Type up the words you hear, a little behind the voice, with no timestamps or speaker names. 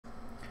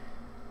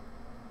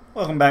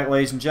Welcome back,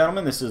 ladies and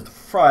gentlemen. This is the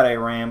Friday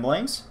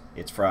Ramblings.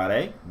 It's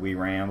Friday. We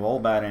ramble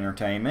about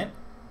entertainment.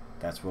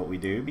 That's what we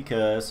do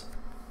because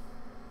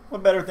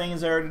what better thing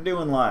is there to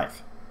do in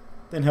life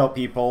than help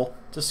people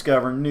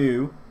discover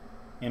new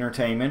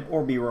entertainment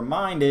or be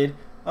reminded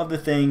of the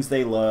things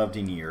they loved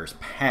in years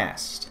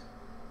past.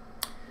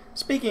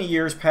 Speaking of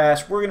years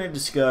past, we're going to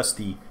discuss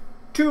the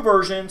two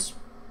versions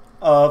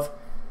of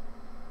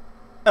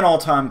an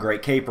all-time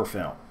great caper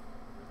film.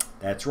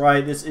 That's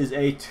right, this is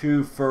a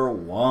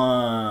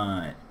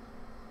 2-for-1.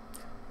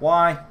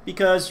 Why?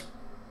 Because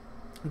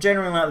I'm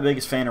generally not the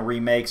biggest fan of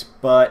remakes,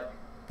 but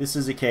this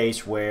is a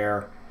case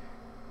where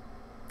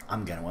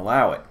I'm going to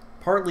allow it.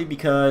 Partly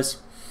because,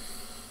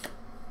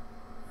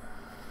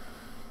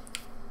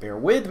 bear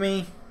with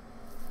me,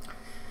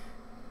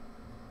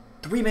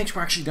 the remakes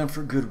were actually done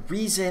for a good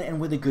reason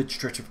and with a good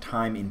stretch of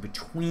time in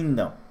between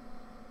them.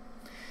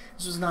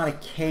 This was not a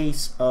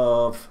case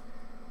of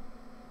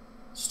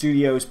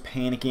studios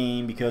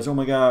panicking because, oh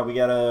my god, we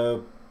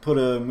gotta put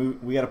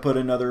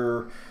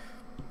another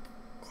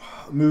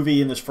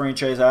movie in this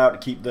franchise out to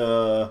keep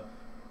the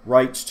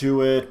rights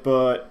to it,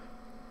 but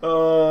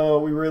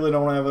we really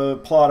don't have a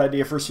plot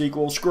idea for a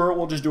sequel. Screw it,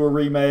 we'll just do a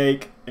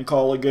remake and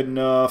call it good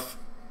enough.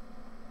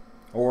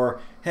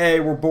 Or, hey,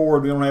 we're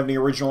bored, we don't have any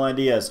original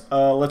ideas.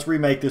 Let's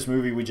remake this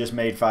movie we just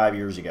made 5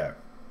 years ago.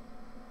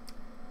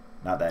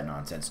 Not that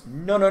nonsense.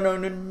 No, no, no,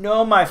 no,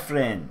 no, my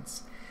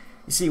friends.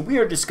 You see, we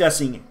are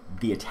discussing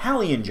The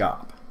Italian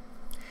Job.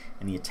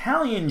 And The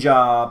Italian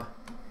Job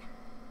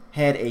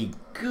had a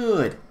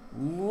good,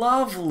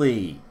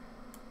 lovely,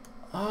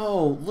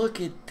 oh, look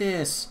at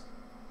this,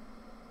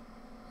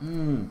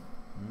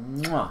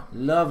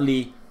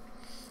 lovely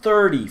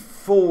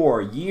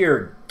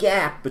 34-year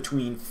gap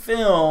between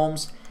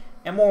films.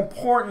 And more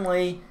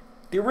importantly,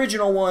 the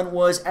original one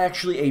was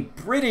actually a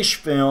British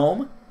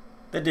film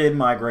that did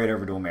migrate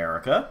over to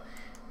America,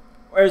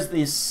 whereas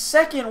the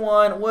second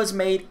one was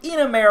made in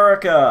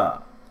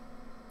America.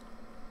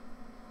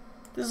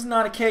 This is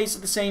not a case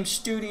of the same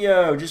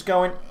studio just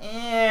going,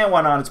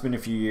 why not? It's been a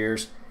few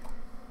years.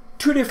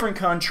 Two different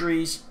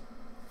countries,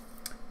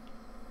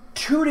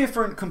 two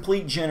different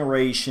complete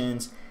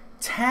generations,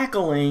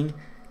 tackling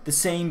the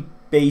same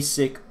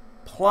basic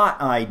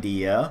plot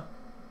idea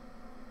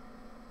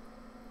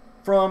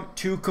from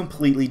two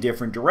completely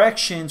different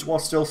directions while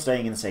still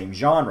staying in the same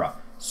genre.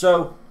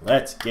 So,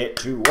 let's get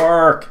to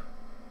work.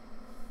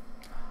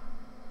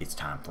 It's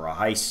time for a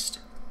heist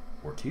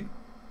or two.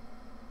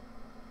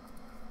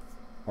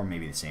 Or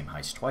maybe the same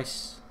heist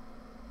twice.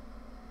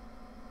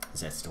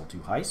 Is that still two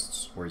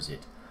heists? Or is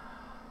it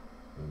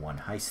one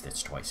heist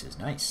that's twice as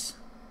nice?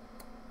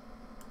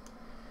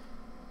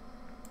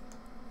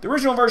 The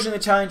original version of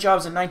The Italian Job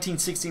is a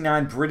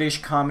 1969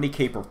 British comedy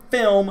caper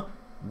film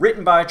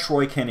written by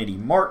Troy Kennedy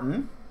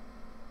Martin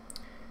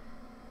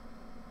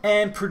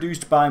and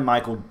produced by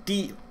Michael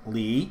D.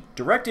 Lee,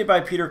 directed by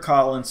Peter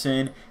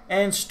Collinson,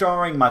 and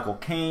starring Michael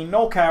Caine,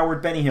 Noel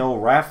Coward, Benny Hill,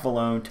 Raph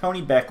Vallone,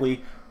 Tony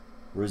Beckley,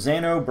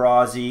 Rosanna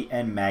Brazzi,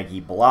 and Maggie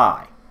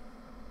Bly.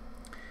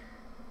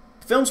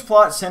 The film's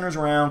plot centers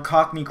around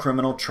Cockney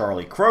criminal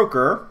Charlie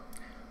Croker,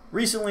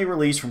 recently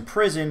released from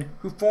prison,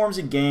 who forms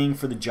a gang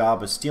for the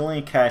job of stealing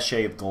a cache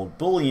of gold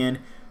bullion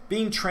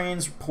being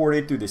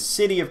transported through the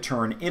city of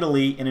Turin,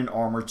 Italy in an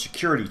armored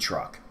security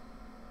truck.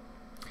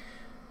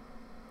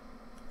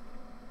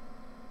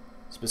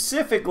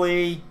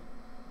 Specifically,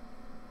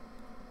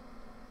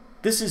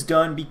 this is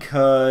done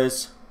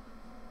because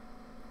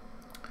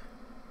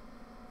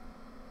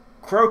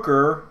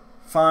Croker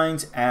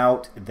finds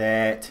out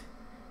that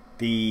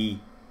the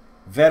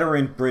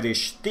veteran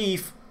British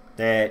thief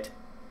that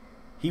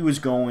he was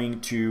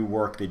going to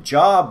work the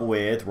job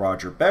with,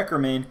 Roger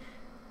Beckerman,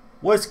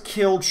 was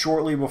killed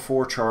shortly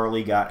before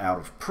Charlie got out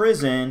of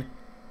prison,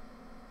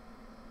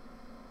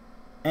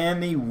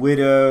 and the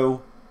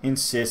widow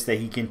insists that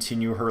he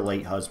continue her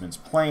late husband's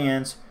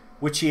plans,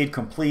 which he had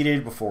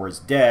completed before his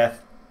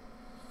death,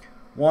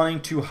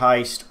 wanting to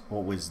heist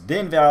what was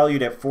then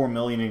valued at $4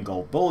 million in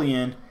gold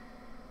bullion,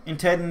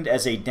 intended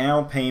as a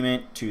down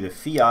payment to the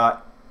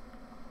Fiat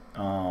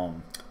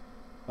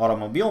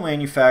automobile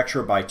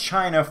manufacturer by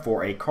China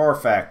for a car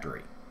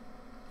factory.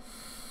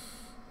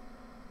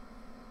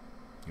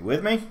 You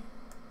with me?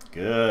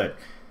 Good.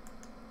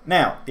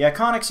 Now, the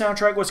iconic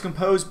soundtrack was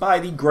composed by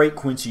the great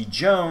Quincy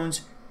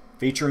Jones,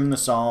 featuring the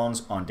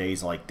songs On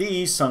Days Like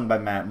These, sung by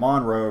Matt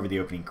Monro over the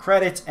opening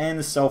credits, and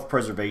the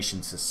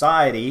Self-Preservation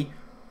Society,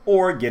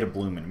 or Get a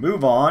Bloomin'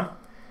 Move On,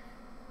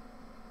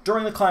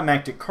 during the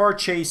climactic car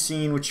chase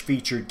scene which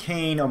featured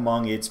Caine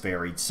among its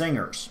varied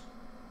singers.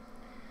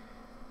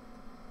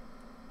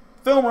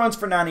 The film runs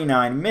for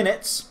 99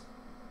 minutes,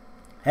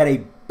 had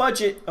a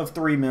budget of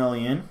 $3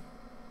 million,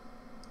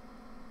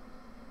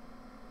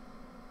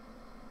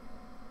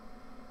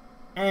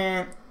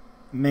 and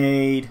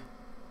made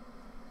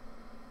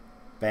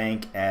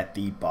bank at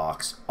the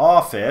box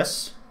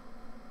office.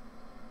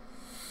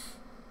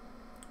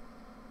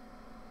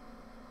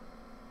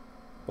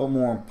 But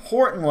more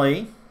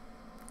importantly,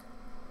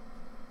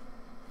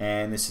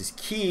 and this is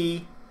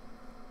key,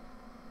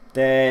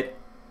 that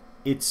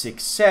its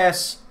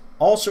success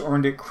also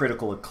earned it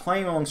critical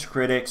acclaim amongst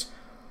critics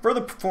for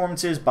the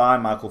performances by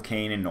Michael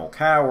Caine and Noel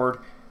Coward,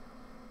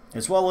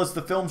 as well as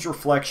the film's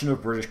reflection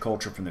of British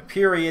culture from the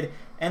period,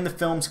 and the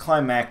film's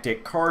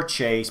climactic car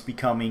chase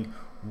becoming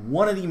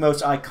one of the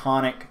most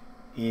iconic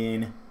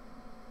in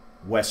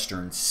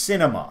Western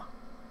cinema.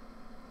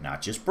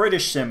 Not just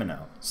British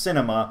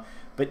cinema,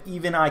 but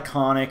even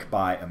iconic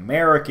by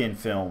American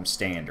film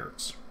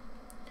standards.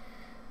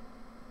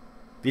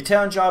 The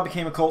Italian Job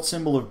became a cult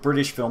symbol of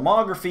British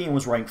filmography and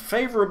was ranked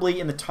favorably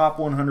in the top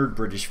 100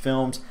 British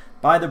films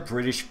by the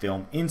British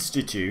Film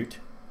Institute,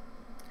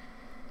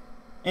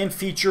 and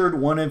featured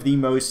one of the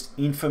most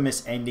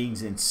infamous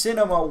endings in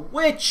cinema,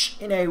 which,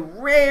 in a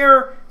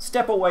rare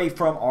step away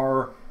from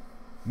our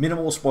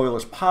minimal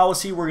spoilers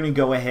policy, we're going to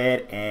go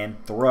ahead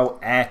and throw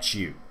at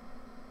you.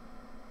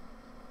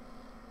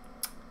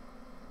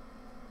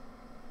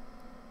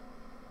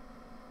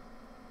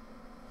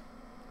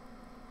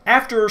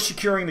 After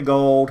securing the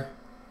gold,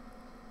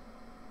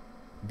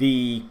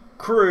 the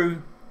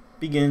crew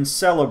begins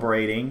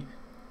celebrating,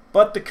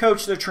 but the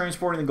coach they're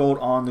transporting the gold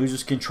on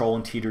loses control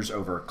and teeters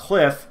over a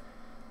cliff,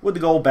 with the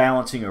gold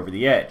balancing over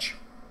the edge.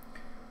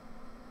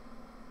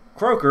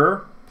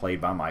 Croker, played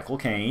by Michael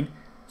Caine,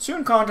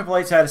 soon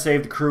contemplates how to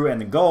save the crew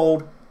and the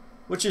gold,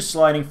 which is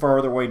sliding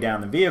farther away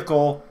down the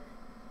vehicle,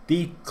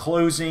 the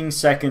closing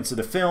seconds of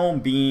the film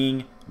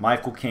being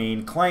Michael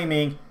Caine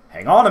claiming,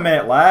 "Hang on a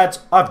minute, lads,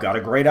 I've got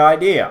a great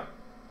idea."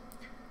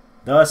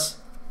 Thus,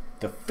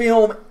 the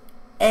film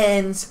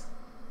ends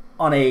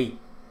on a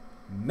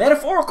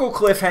metaphorical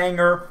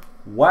cliffhanger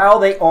while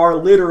they are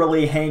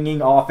literally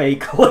hanging off a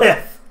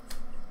cliff.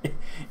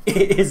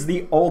 It is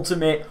the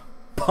ultimate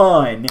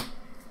pun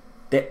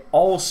that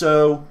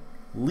also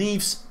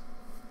leaves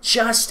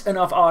just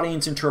enough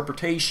audience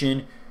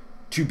interpretation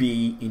to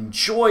be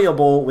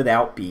enjoyable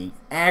without being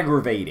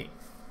aggravating,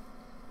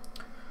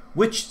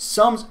 which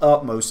sums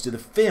up most of the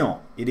film.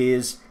 It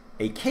is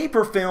a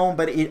caper film,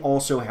 but it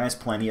also has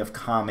plenty of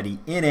comedy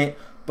in it,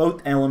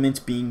 both elements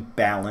being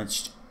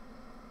balanced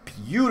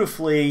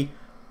beautifully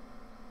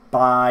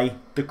by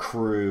the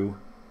crew,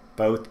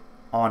 both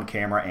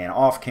on-camera and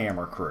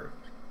off-camera crew.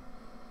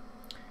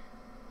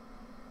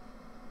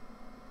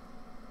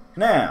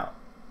 Now,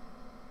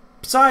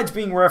 besides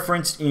being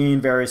referenced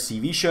in various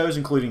TV shows,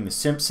 including The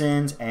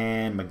Simpsons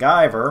and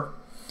MacGyver,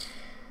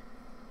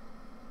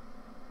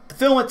 the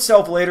film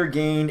itself later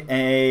gained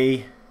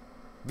a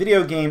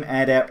video game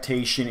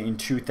adaptation in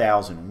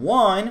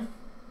 2001,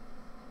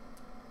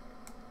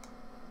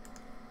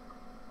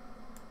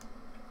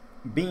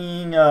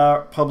 being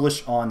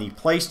published on the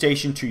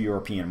PlayStation to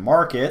European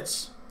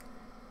markets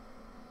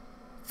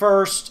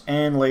first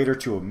and later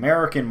to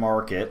American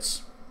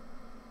markets.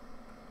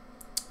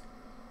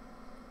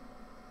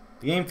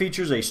 The game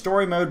features a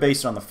story mode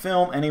based on the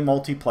film and a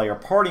multiplayer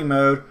party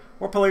mode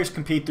where players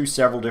compete through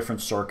several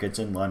different circuits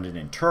in London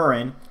and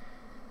Turin,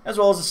 as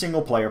well as a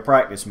single-player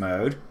practice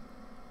mode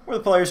where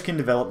the players can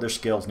develop their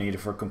skills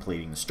needed for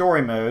completing the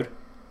story mode.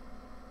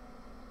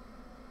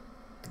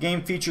 The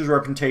game features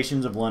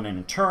representations of London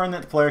and Turin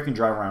that the player can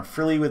drive around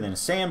freely within a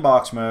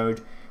sandbox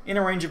mode in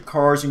a range of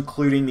cars,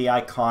 including the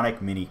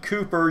iconic Mini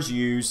Coopers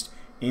used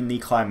in the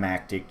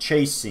climactic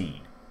chase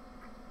scene.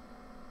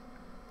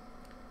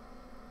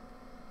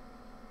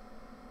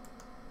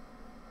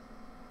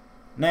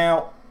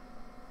 Now,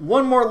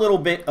 one more little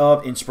bit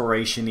of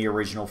inspiration the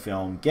original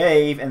film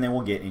gave, and then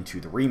we'll get into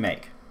the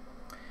remake.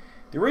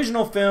 The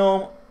original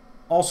film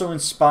also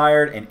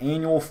inspired an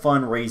annual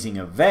fundraising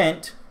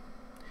event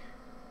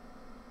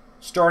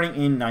starting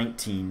in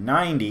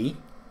 1990,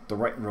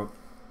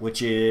 which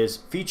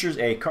features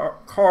a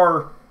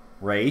car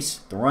race,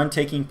 the run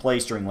taking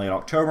place during late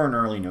October and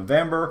early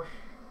November,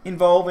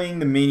 involving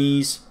the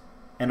Minis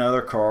and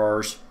other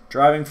cars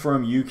driving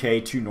from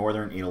UK to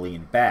northern Italy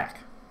and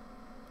back.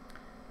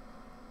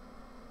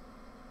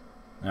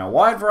 Now, a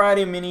wide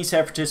variety of Minis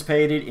have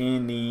participated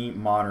in the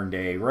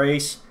modern-day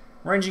race,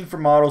 ranging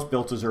from models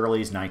built as early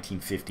as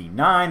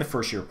 1959, the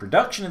first year of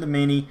production of the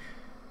Mini,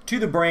 to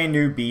the brand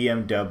new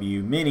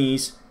BMW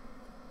Minis,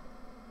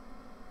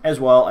 as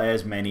well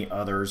as many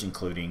others,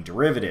 including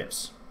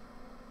derivatives.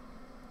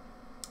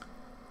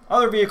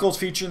 Other vehicles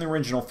featuring the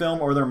original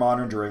film or their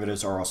modern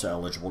derivatives are also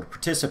eligible to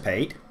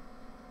participate.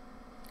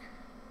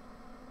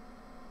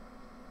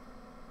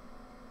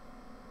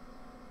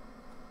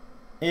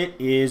 It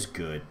is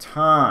good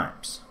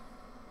times.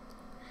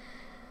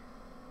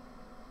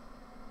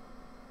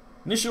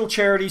 Initial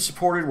charities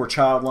supported were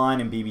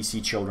Childline and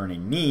BBC Children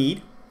in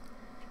Need.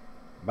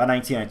 By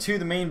 1992,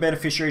 the main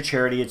beneficiary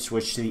charity had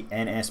switched to the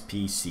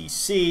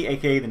NSPCC,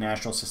 aka the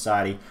National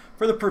Society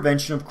for the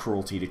Prevention of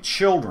Cruelty to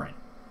Children,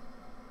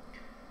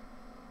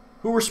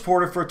 who were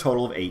supported for a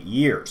total of 8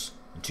 years.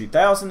 In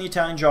 2000, the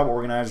Italian Job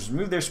organizers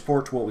moved their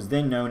support to what was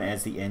then known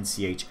as the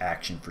NCH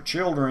Action for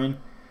Children.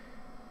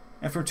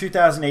 And from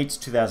 2008 to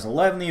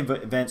 2011, the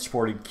event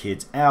supported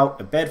Kids Out,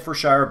 a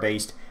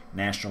Bedfordshire-based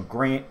national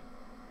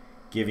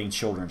grant-giving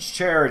children's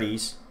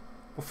charities,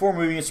 before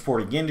moving its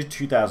support again to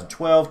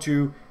 2012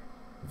 to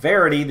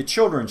Verity, the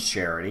children's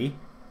charity,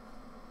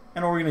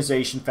 an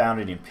organization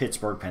founded in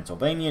Pittsburgh,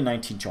 Pennsylvania in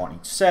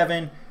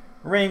 1927,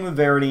 ran with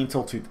Verity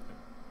until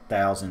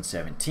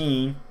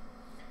 2017.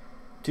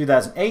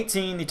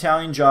 2018, the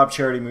Italian job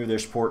charity moved their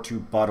support to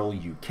Buttle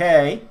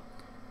UK,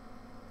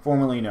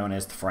 formerly known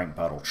as the Frank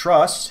Buttle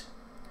Trust,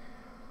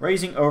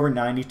 raising over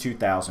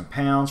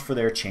 £92,000 for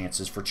their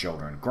Chances for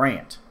Children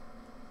grant.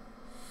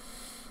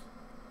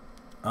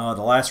 The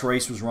last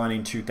race was run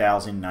in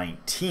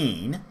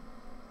 2019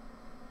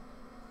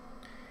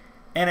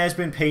 and has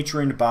been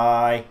patroned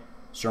by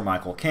Sir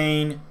Michael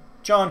Caine,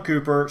 John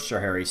Cooper, Sir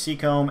Harry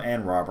Seacombe,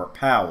 and Robert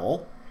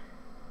Powell,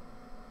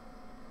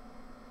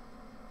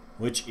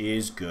 which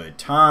is good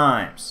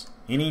times.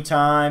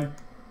 Anytime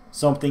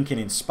something can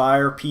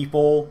inspire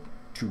people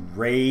to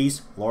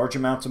raise large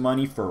amounts of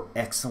money for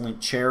excellent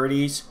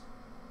charities,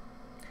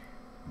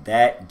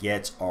 that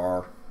gets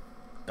our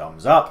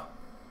thumbs up.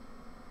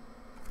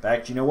 In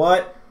fact, you know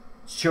what?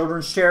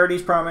 Children's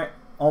charities,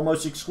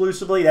 almost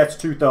exclusively, that's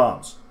 2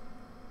 thumbs.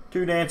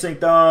 2 dancing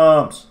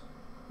thumbs.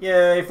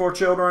 Yay for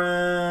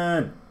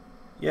children.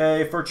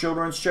 Yay for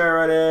children's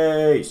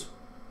charities.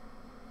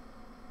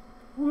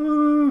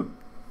 Woo.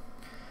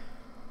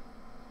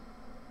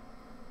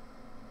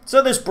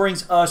 So this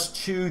brings us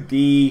to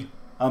the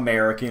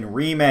American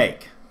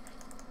remake.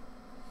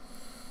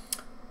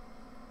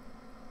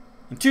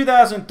 In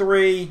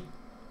 2003,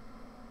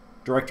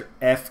 director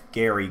F.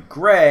 Gary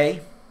Gray,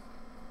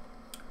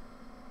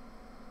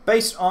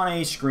 based on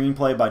a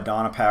screenplay by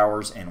Donna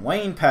Powers and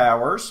Wayne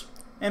Powers,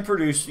 and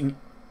producing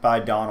by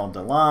Donald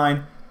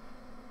DeLine,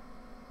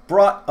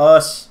 brought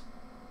us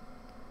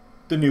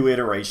the new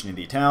iteration of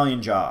the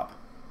Italian Job.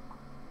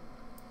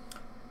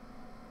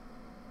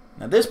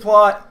 Now this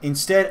plot,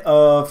 instead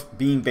of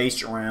being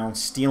based around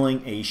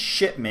stealing a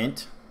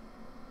shipment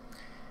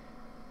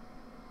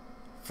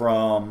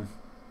from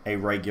a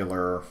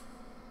regular,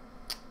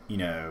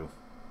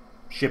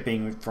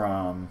 shipping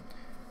from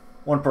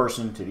one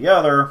person to the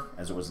other,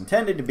 as it was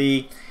intended to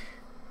be,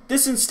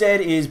 this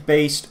instead is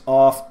based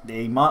off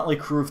a motley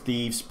crew of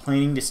thieves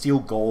planning to steal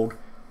gold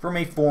from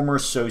a former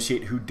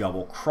associate who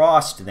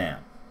double-crossed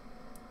them.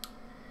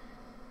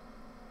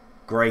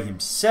 Gray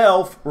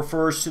himself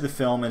refers to the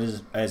film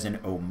as an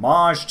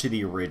homage to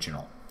the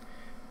original.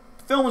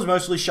 The film was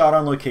mostly shot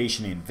on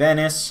location in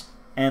Venice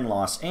and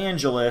Los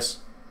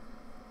Angeles,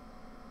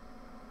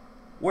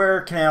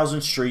 where canals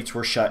and streets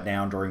were shut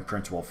down during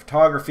principal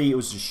photography. It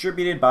was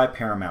distributed by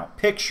Paramount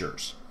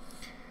Pictures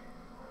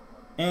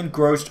and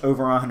grossed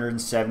over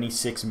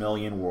 $176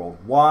 million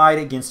worldwide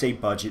against a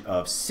budget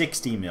of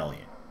 $60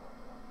 million.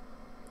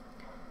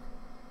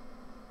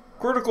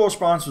 Critical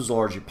response was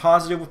largely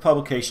positive, with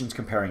publications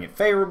comparing it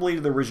favorably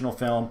to the original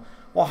film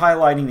while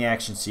highlighting the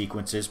action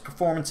sequences,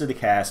 performance of the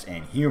cast,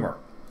 and humor.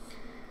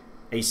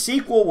 A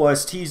sequel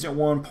was teased at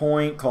one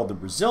point called The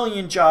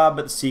Brazilian Job,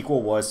 but the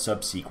sequel was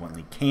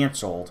subsequently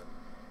canceled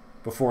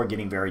before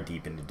getting very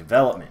deep into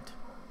development.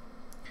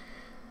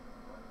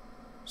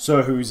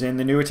 So who's in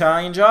the new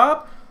Italian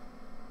Job?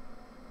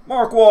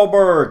 Mark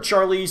Wahlberg,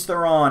 Charlize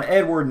Theron,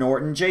 Edward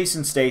Norton,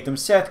 Jason Statham,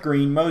 Seth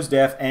Green, Mos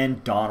Def,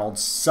 and Donald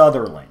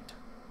Sutherland.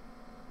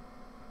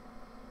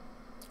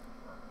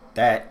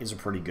 That is a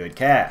pretty good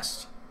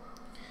cast.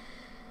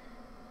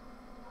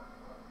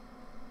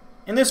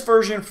 In this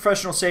version,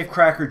 professional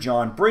safecracker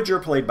John Bridger,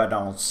 played by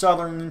Donald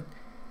Sutherland,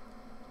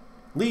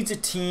 leads a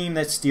team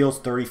that steals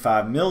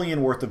 $35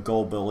 million worth of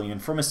gold bullion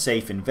from a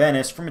safe in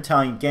Venice from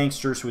Italian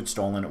gangsters who had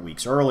stolen it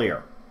weeks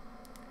earlier.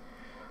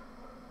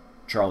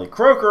 Charlie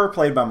Croker,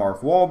 played by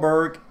Mark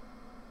Wahlberg,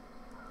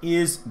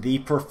 is the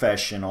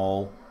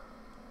professional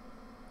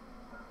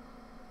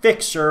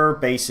fixer,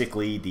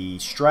 basically the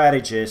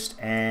strategist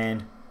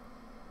and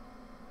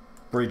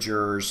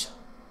Bridger's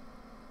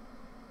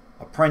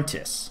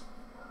apprentice.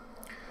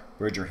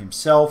 Bridger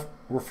himself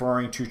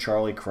referring to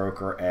Charlie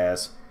Croker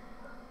as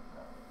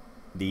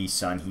the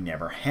son he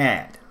never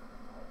had.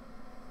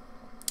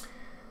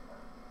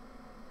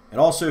 It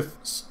also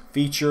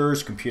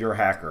features computer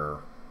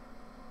hacker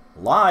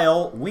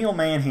Lyle,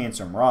 Wheelman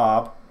Handsome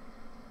Rob,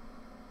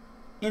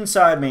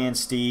 Inside Man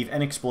Steve,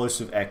 and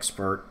explosive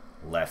expert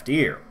Left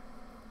Ear.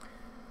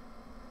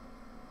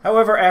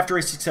 However, after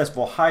a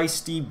successful heist,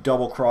 Steve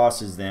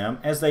double-crosses them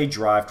as they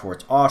drive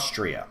towards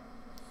Austria.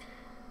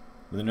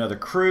 With another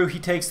crew, he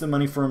takes the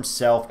money for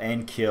himself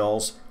and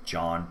kills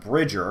John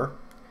Bridger.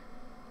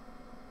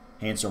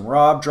 Handsome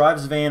Rob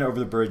drives the van over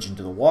the bridge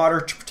into the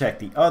water to protect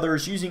the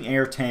others using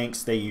air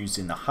tanks they used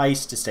in the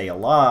heist to stay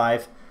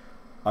alive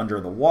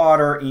under the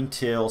water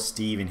until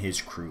Steve and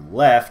his crew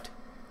left,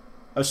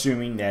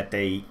 assuming that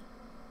they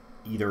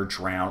either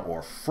drowned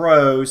or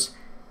froze,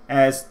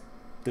 as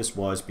this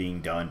was being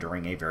done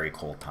during a very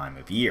cold time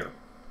of year.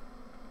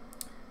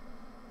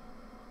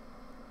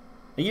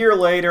 A year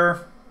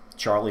later,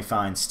 Charlie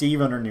finds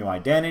Steve under new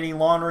identity,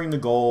 laundering the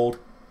gold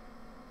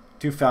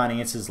to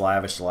finance his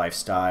lavish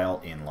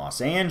lifestyle in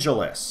Los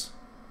Angeles.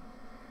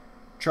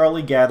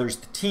 Charlie gathers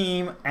the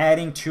team,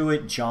 adding to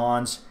it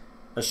John's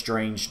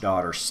estranged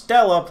daughter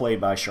Stella,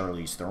 played by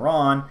Charlize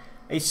Theron,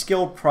 a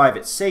skilled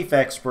private safe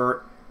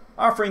expert,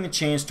 offering the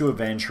chance to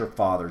avenge her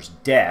father's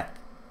death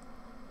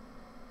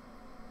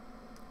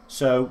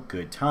So,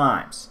 good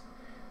times.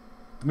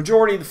 The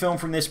majority of the film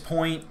from this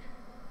point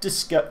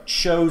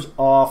shows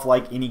off,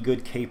 like any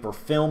good caper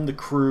film, the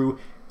crew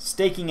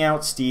staking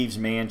out Steve's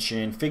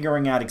mansion,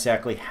 figuring out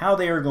exactly how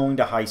they are going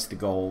to heist the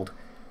gold,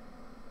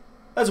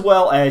 as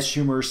well as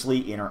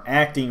humorously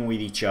interacting with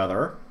each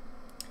other,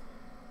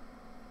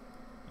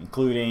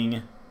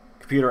 including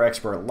computer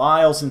expert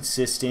Lyle's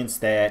insistence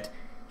that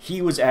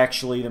he was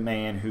actually the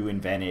man who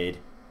invented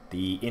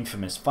the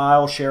infamous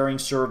file sharing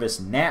service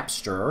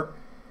Napster,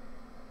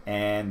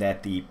 and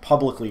that the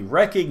publicly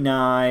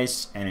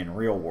recognized and in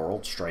real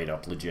world straight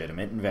up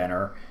legitimate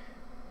inventor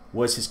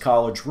was his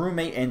college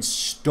roommate and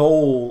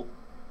stole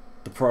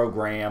the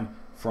program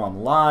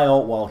from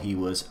Lyle while he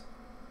was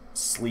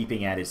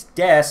sleeping at his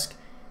desk,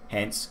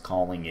 hence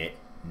calling it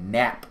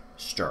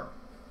Napster.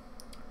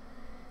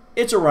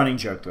 It's a running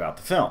joke throughout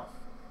the film.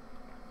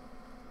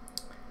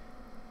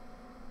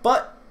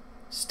 But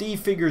Steve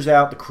figures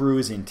out the crew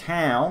is in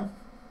town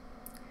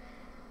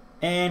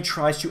and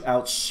tries to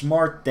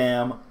outsmart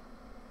them,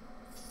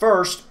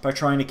 first by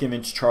trying to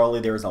convince Charlie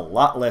there is a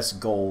lot less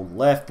gold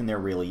left than there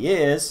really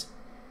is,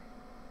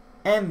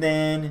 and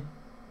then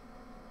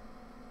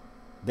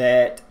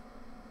that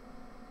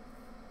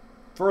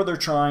further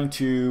trying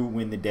to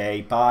win the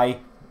day by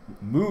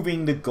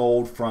moving the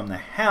gold from the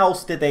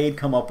house that they had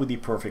come up with the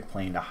perfect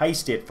plan to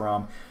heist it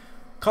from,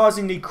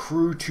 causing the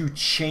crew to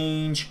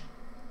change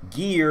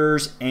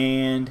gears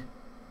and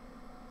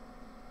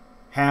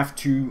have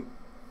to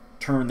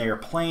turn their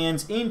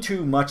plans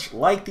into, much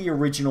like the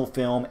original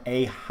film,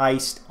 a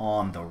heist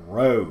on the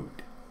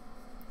road.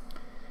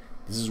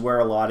 This is where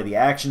a lot of the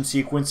action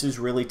sequences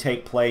really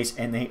take place,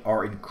 and they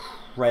are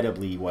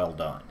incredibly well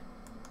done.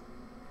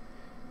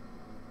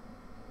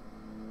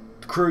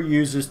 The crew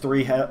uses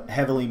 3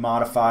 heavily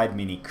modified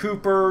Mini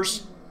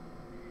Coopers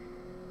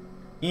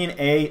in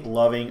a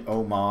loving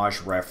homage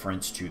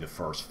reference to the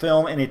first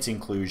film and its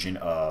inclusion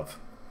of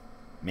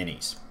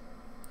minis.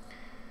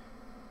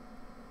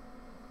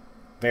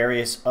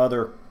 Various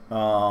other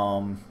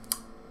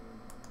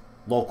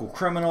local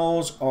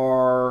criminals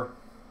are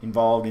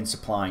involved in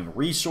supplying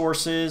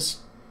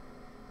resources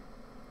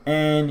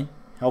and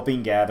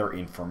helping gather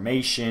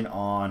information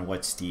on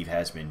what Steve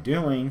has been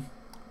doing,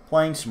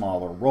 playing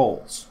smaller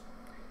roles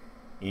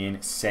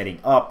in setting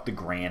up the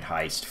grand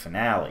heist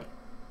finale.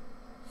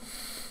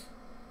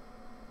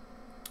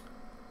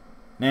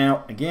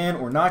 Now, again,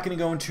 we're not going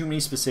to go into too many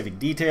specific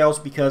details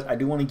because I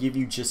do want to give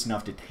you just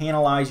enough to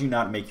tantalize you,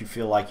 not make you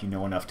feel like you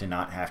know enough to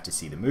not have to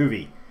see the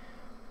movie.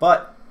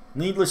 But,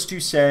 needless to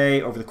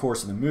say, over the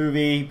course of the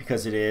movie,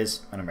 because it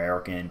is an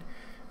American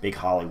big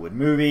Hollywood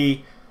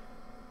movie,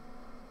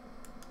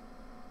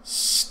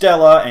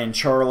 Stella and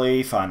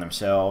Charlie find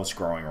themselves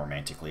growing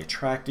romantically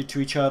attracted to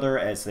each other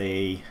as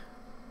they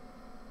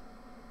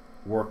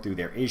work through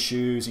their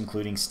issues,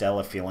 including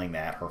Stella feeling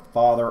that her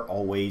father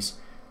always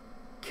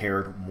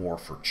cared more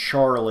for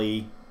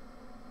Charlie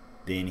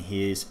than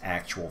his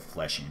actual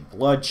flesh and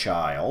blood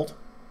child,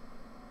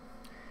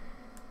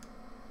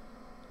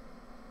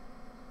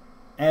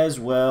 as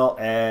well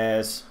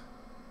as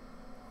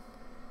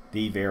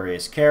the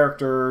various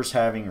characters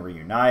having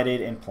reunited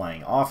and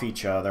playing off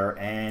each other,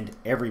 and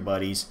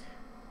everybody's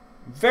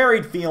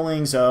varied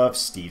feelings of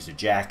Steve's a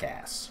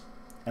jackass.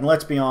 And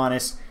let's be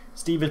honest,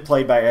 Steve is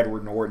played by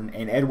Edward Norton,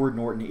 and Edward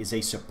Norton is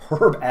a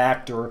superb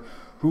actor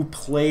who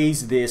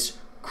plays this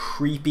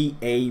creepy,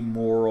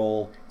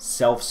 amoral,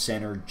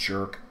 self-centered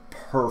jerk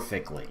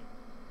perfectly.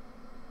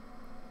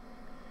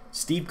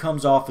 Steve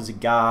comes off as a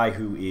guy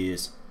who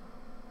is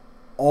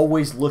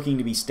always looking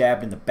to be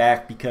stabbed in the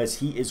back because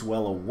he is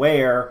well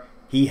aware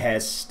he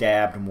has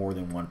stabbed more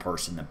than one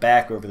person in the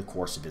back over the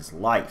course of his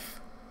life.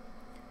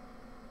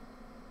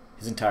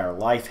 His entire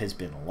life has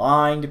been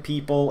lying to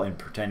people and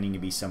pretending to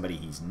be somebody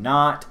he's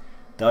not.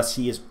 Thus,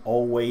 he is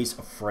always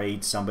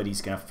afraid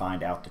somebody's going to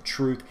find out the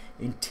truth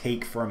and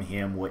take from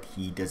him what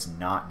he does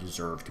not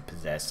deserve to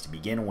possess to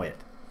begin with.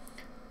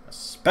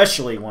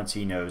 Especially once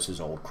he knows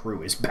his old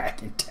crew is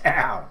back in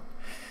town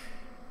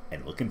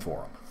and looking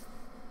for him.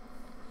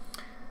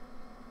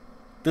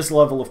 This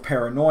level of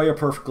paranoia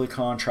perfectly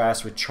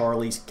contrasts with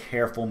Charlie's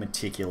careful,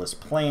 meticulous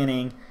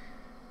planning,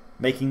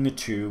 making the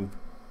two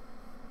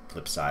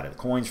flip side of the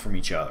coins from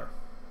each other.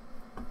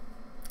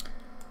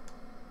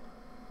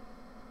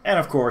 And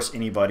of course,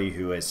 anybody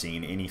who has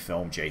seen any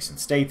film Jason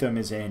Statham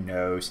is in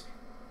knows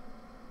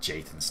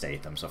Jason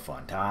Statham's a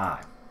fun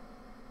time.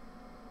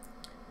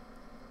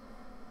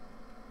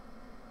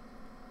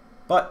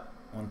 But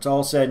when it's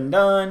all said and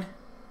done,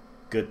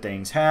 good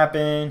things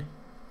happen.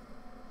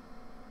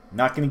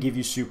 Not going to give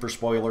you super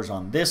spoilers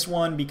on this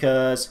one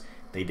because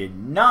they did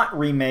not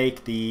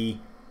remake the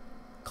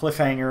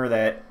cliffhanger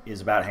that is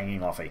about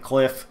hanging off a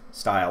cliff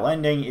style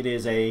ending. It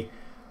is a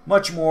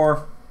much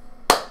more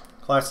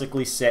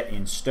classically set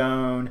in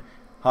stone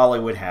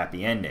Hollywood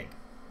happy ending,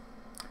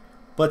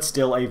 but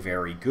still a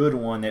very good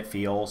one that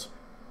feels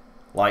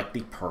like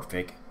the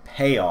perfect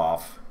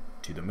payoff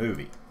to the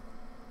movie.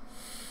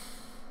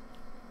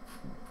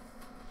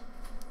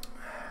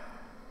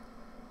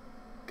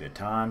 Good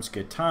times,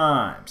 good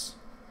times.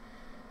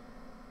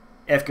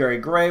 F. Gary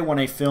Gray won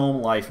a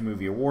Film Life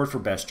Movie Award for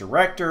Best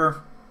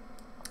Director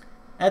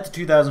at the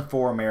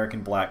 2004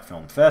 American Black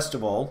Film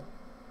Festival.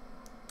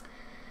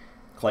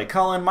 Clay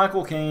Cullen,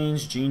 Michael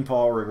Caines,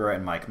 Jean-Paul Rigger,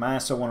 and Mike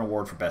Massa won an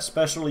award for Best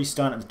Specialty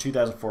Stunt at the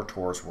 2004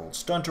 Taurus World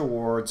Stunt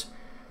Awards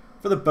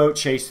for the boat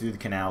chase through the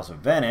canals of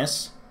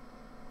Venice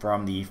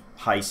from the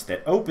heist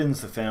that opens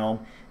the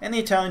film, and The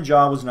Italian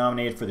Job was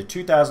nominated for the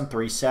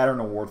 2003 Saturn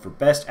Award for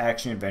Best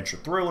Action Adventure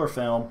Thriller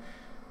Film,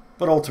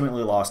 but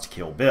ultimately lost to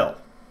Kill Bill.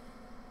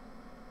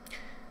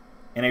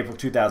 In April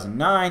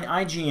 2009,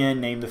 IGN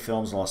named the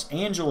film's Los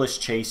Angeles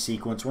chase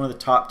sequence one of the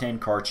top 10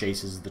 car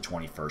chases of the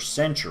 21st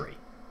century.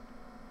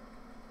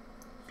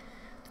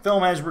 The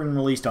film has been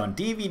released on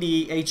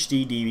DVD,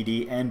 HD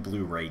DVD, and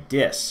Blu-ray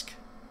disc.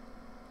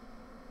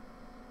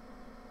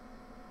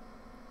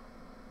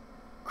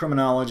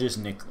 Criminologist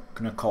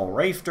Nicole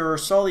Rafter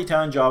saw The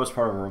Italian Job as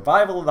part of a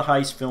revival of the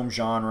heist film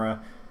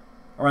genre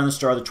around the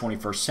start of the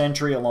 21st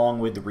century, along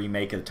with the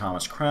remake of the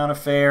Thomas Crown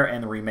Affair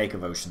and the remake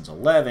of Ocean's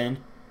 11.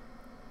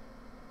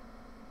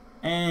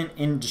 And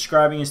in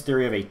describing his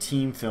theory of a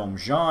team film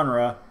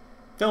genre,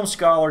 film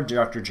scholar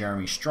Dr.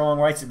 Jeremy Strong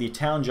writes that The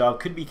Italian Job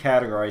could be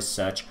categorized as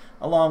such,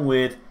 along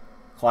with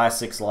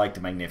classics like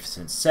The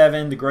Magnificent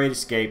Seven, The Great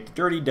Escape, The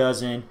Dirty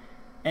Dozen,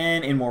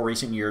 and in more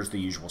recent years, The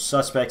Usual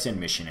Suspects and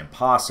Mission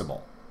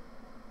Impossible.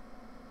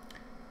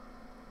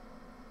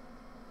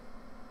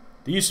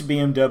 The use of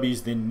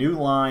BMW's then new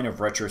line of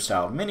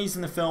retro-styled minis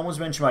in the film was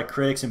mentioned by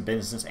critics and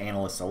business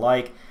analysts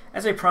alike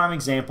as a prime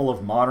example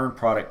of modern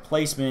product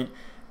placement,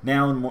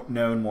 now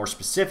known more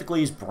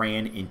specifically as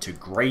brand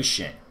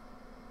integration.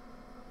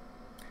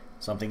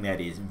 Something that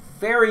is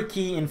very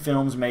key in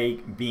films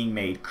being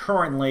made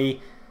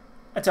currently.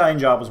 Italian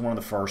Job was one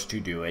of the first to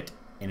do it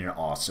in an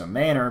awesome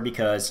manner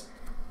because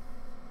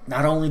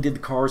not only did the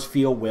cars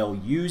feel well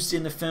used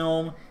in the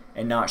film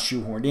and not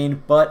shoehorned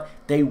in, but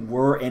they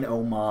were an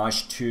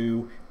homage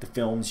to the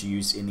films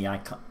used in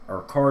the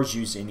cars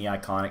used in the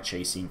iconic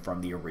chase scene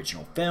from the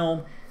original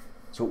film.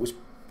 So it was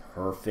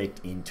perfect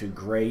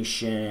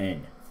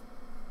integration.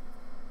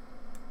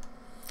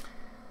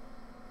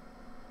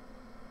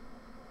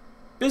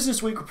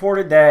 Businessweek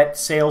reported that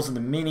sales of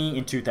the Mini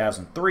in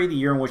 2003, the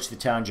year in which The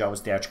Italian Job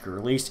was theatrically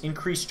released,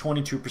 increased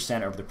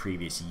 22% over the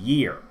previous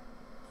year.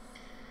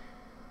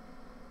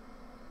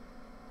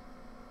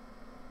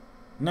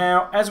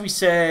 Now, as we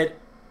said,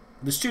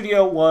 the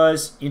studio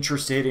was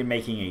interested in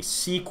making a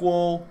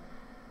sequel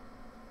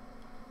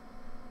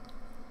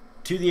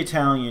to The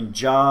Italian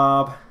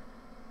Job.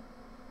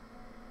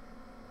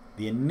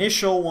 The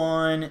initial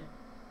one,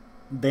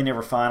 they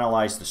never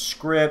finalized the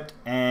script,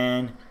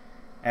 and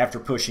after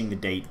pushing the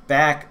date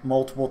back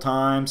multiple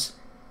times,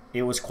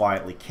 it was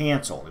quietly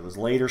canceled. It was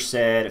later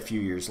said, a few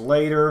years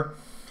later,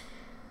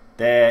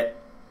 that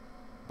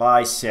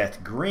by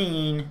Seth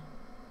Green,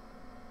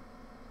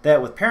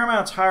 that with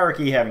Paramount's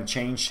hierarchy having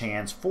changed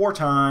hands 4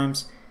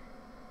 times,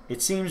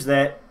 it seems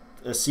that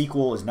a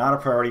sequel is not a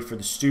priority for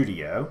the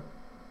studio,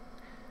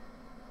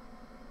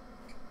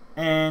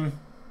 and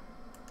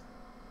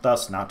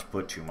thus not to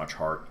put too much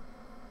heart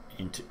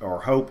into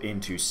or hope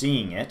into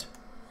seeing it.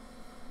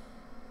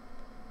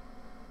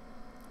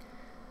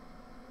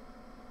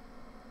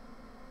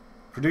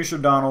 Producer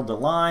Donald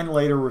DeLine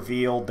later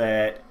revealed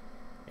that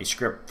a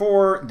script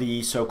for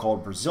the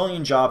so-called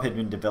Brazilian Job had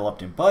been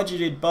developed and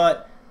budgeted,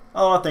 but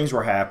a lot of things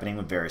were happening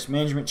with various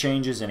management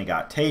changes and it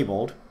got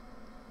tabled.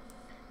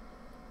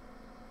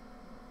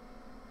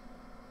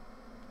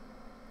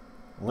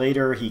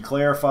 Later, he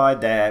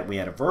clarified that we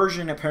had a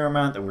version at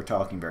Paramount that we're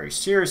talking very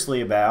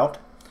seriously about.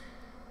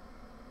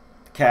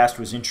 The cast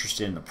was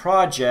interested in the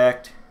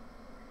project.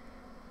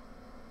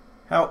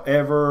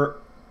 However,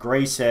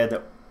 Gray said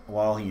that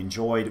while he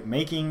enjoyed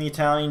making The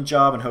Italian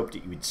Job and hoped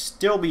that he would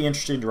still be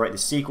interested to write the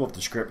sequel if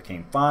the script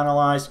became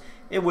finalized,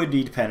 it would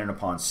be dependent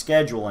upon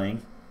scheduling.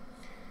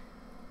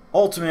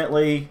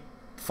 Ultimately,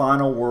 the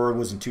final word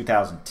was in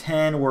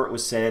 2010, where it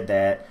was said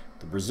that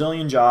the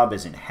Brazilian Job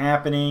isn't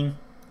happening.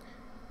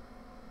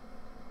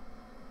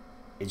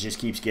 It just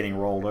keeps getting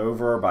rolled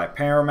over by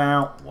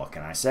Paramount. What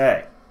can I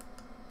say?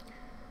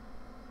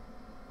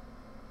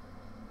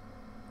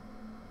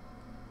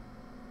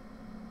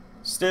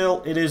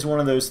 Still, it is one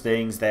of those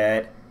things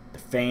that the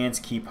fans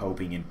keep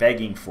hoping and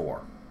begging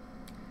for.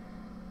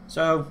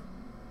 So,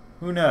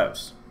 who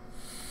knows?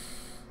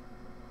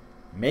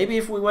 Maybe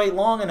if we wait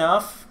long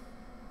enough,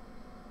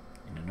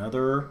 in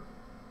another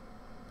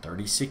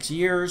 36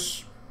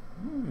 years,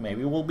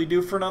 maybe we'll be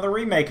due for another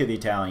remake of The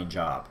Italian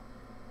Job.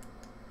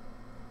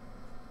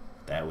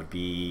 That would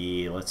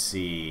be, let's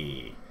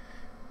see,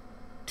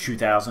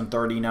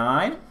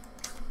 2039.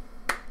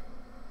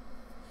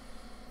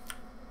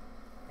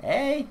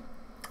 Hey,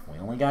 we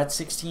only got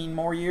 16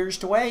 more years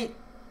to wait.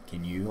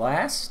 Can you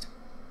last?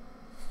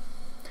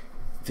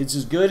 If it's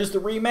as good as the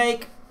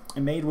remake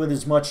and made with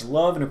as much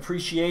love and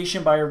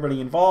appreciation by everybody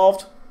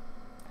involved,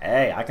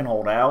 hey, I can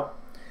hold out.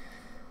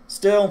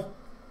 Still,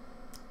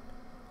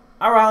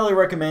 I highly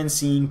recommend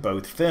seeing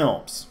both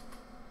films.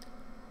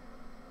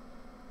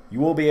 You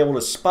will be able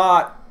to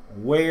spot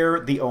where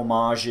the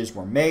homages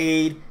were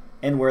made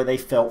and where they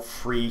felt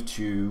free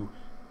to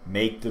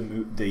make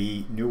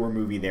the newer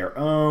movie their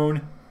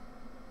own,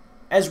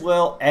 as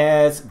well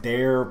as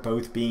they're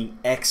both being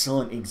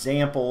excellent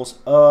examples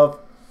of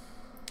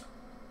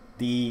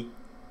the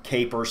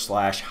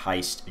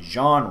caper/heist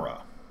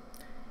genre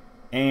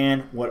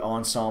and what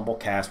ensemble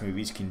cast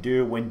movies can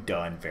do when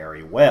done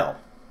very well.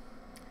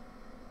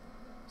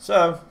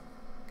 So,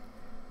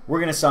 we're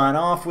going to sign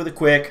off with a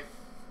quick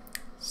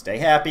stay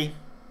happy,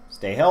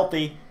 stay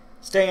healthy,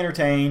 stay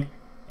entertained,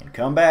 and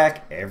come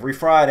back every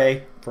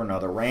Friday for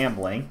another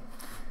rambling.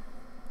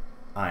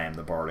 I am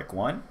the Bardic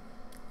One.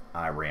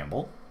 I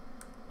ramble,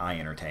 I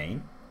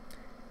entertain,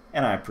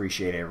 and I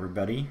appreciate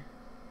everybody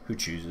who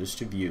chooses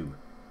to view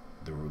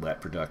the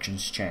Roulette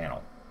Productions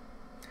channel.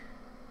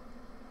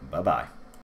 Bye-bye.